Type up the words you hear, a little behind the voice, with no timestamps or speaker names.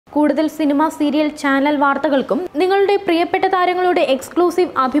കൂടുതൽ cinema, serial, channel വാർത്തകൾക്കും നിങ്ങളുടെ പ്രിയപ്പെട്ട താരങ്ങളുടെ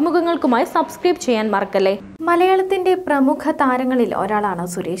എക്സ്ക്ലൂസീവ് അഭിമുഖങ്ങൾക്കുമായി സബ്സ്ക്രൈബ് ചെയ്യാൻ മറക്കല്ലേ. മലയാളത്തിന്റെ പ്രമുഖ താരങ്ങളിൽ ഒരാളാണ്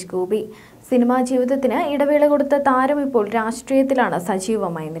സുരേഷ് ഗോപി. സിനിമാ ജീവിതത്തിന് ഇടവേള കൊടുത്ത താരം ഇപ്പോൾ രാഷ്ട്രീയത്തിലാണ്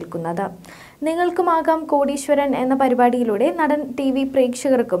സജീവമായി നിൽക്കുന്നത്. നിങ്ങൾക്കുമാകാം കോടീശ്വരൻ എന്ന പരിപാടിയിലൂടെ നടൻ TV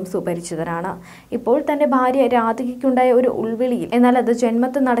പ്രേക്ഷകർക്കും സുപരിചിതരാണ്. ഇപ്പോൾ തന്റെ ഭാര്യ രാധികയ്ക്കുണ്ടായ ഒരു ഉൾവിളിയിൽ, എന്നാൽ അത്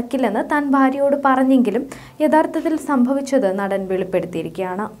ജന്മത്ത് നടക്കില്ലെന്ന് താൻ ഭാര്യയോട് പറഞ്ഞെങ്കിലും യഥാർത്ഥത്തിൽ സംഭവിച്ചത് നടൻ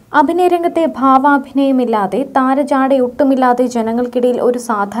വെളിപ്പെടുത്തിയിരിക്കുകയാണ്. അഭിനയരംഗത്തെ ഭാവാഭിനയമില്ലാതെ, താരജാടയൊട്ടുമില്ലാതെ ജനങ്ങൾക്കിടയിൽ ഒരു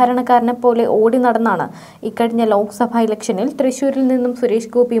സാധാരണക്കാരനെ പോലെ ഓടി നടന്നാണ് ഇക്കഴിഞ്ഞ ലോക്സഭാ ഇലക്ഷനിൽ തൃശൂരിൽ നിന്നും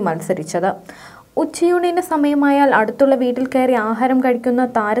സുരേഷ് ഗോപി മത്സരിച്ചത്. ഉച്ചയൂണിന് സമയമായാൽ അടുത്തുള്ള വീട്ടിൽ കയറി ആഹാരം കഴിക്കുന്ന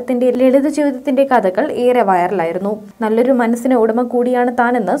താരത്തിന്റെ ലളിത ജീവിതത്തിന്റെ കഥകൾ ഏറെ വൈറലായിരുന്നു. നല്ലൊരു മനസ്സിന് ഉടമ കൂടിയാണ്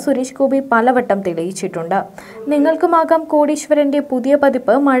താനെന്ന് സുരേഷ് ഗോപി പലവട്ടം തെളിയിച്ചിട്ടുണ്ട്. നിങ്ങൾക്കുമാകാം കോടീശ്വരന്റെ പുതിയ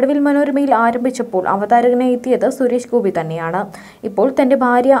പതിപ്പ് മഴവിൽ മനോരമയിൽ ആരംഭിച്ചപ്പോൾ അവതാരകനായി എത്തിയത് സുരേഷ് ഗോപി തന്നെയാണ്. ഇപ്പോൾ തന്റെ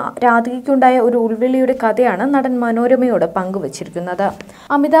ഭാര്യ രാധികയ്ക്കുണ്ടായ ഒരു ഉൾവിളിയുടെ കഥയാണ് നടൻ മനോരമയോട് പങ്കുവച്ചിരിക്കുന്നത്.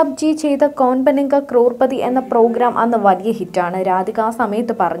 അമിതാഭ് ജി ചെയ്ത കോൻ ബനേഗാ ക്രോർപതി എന്ന പ്രോഗ്രാം അന്ന് വലിയ ഹിറ്റാണ്. രാധിക ആ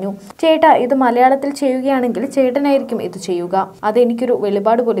സമയത്ത് പറഞ്ഞു, ചേട്ടാ, ഇത് മലയാളത്തിൽ ചെയ്യുകയാണെങ്കിൽ ചേട്ടനായിരിക്കും ഇത് ചെയ്യുക. അതെനിക്കൊരു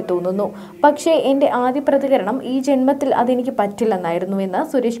വെളിപാട് പോലെ തോന്നുന്നു. പക്ഷേ എൻ്റെ ആദ്യ പ്രതികരണം ഈ ജന്മത്തിൽ അതെനിക്ക് പറ്റില്ലെന്നായിരുന്നുവെന്ന്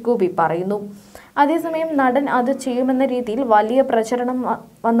സുരേഷ് ഗോപി പറയുന്നു. അതേസമയം നടൻ അത് ചെയ്യുമെന്ന രീതിയിൽ വലിയ പ്രചരണം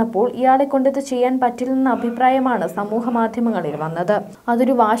വന്നപ്പോൾ ഇയാളെ കൊണ്ടിത് ചെയ്യാൻ പറ്റില്ലെന്ന അഭിപ്രായമാണ് സമൂഹ മാധ്യമങ്ങളിൽ വന്നത്.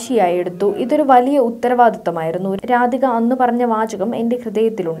 അതൊരു വാശിയായി എടുത്തു. ഇതൊരു വലിയ ഉത്തരവാദിത്തമായിരുന്നു. രാധിക അന്ന് പറഞ്ഞ വാചകം എൻ്റെ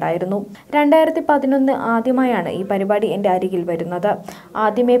ഹൃദയത്തിലുണ്ടായിരുന്നു. 2011 ആദ്യമായാണ് ഈ പരിപാടി എൻ്റെ അരികിൽ വരുന്നത്.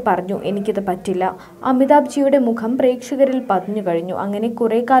 ആദ്യമേ പറഞ്ഞു എനിക്കിത് പറ്റില്ല. അമിതാഭ് ജിയുടെ മുഖം പ്രേക്ഷകരിൽ പതിഞ്ഞു കഴിഞ്ഞു. അങ്ങനെ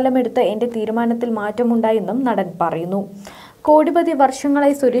കുറെ കാലമെടുത്ത് എൻ്റെ തീരുമാനത്തിൽ മാറ്റമുണ്ടായെന്നും നടൻ പറയുന്നു. കോടിപതി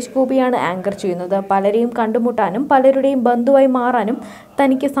വർഷങ്ങളായി സുരേഷ് ഗോപിയാണ് ആങ്കർ ചെയ്യുന്നത്. പലരെയും കണ്ടുമുട്ടാനും പലരുടെയും ബന്ധുവായി മാറാനും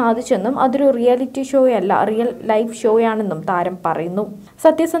തനിക്ക് സാധിച്ചെന്നും അതൊരു റിയാലിറ്റി ഷോയല്ല, റിയൽ ലൈഫ് ഷോയാണെന്നും താരം പറയുന്നു.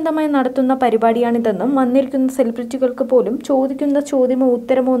 സത്യസന്ധമായി നടത്തുന്ന പരിപാടിയാണിതെന്നും വന്നിരിക്കുന്ന സെലിബ്രിറ്റികൾക്ക് പോലും ചോദിക്കുന്ന ചോദ്യമോ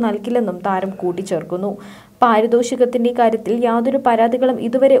ഉത്തരമോ നൽകില്ലെന്നും താരം കൂട്ടിച്ചേർക്കുന്നു. പാരിതോഷികത്തിന്റെ കാര്യത്തിൽ യാതൊരു പരാതികളും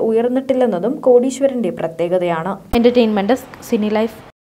ഇതുവരെ ഉയർന്നിട്ടില്ലെന്നതും കോടീശ്വരന്റെ പ്രത്യേകതയാണ്. Entertainment desk, Sini life.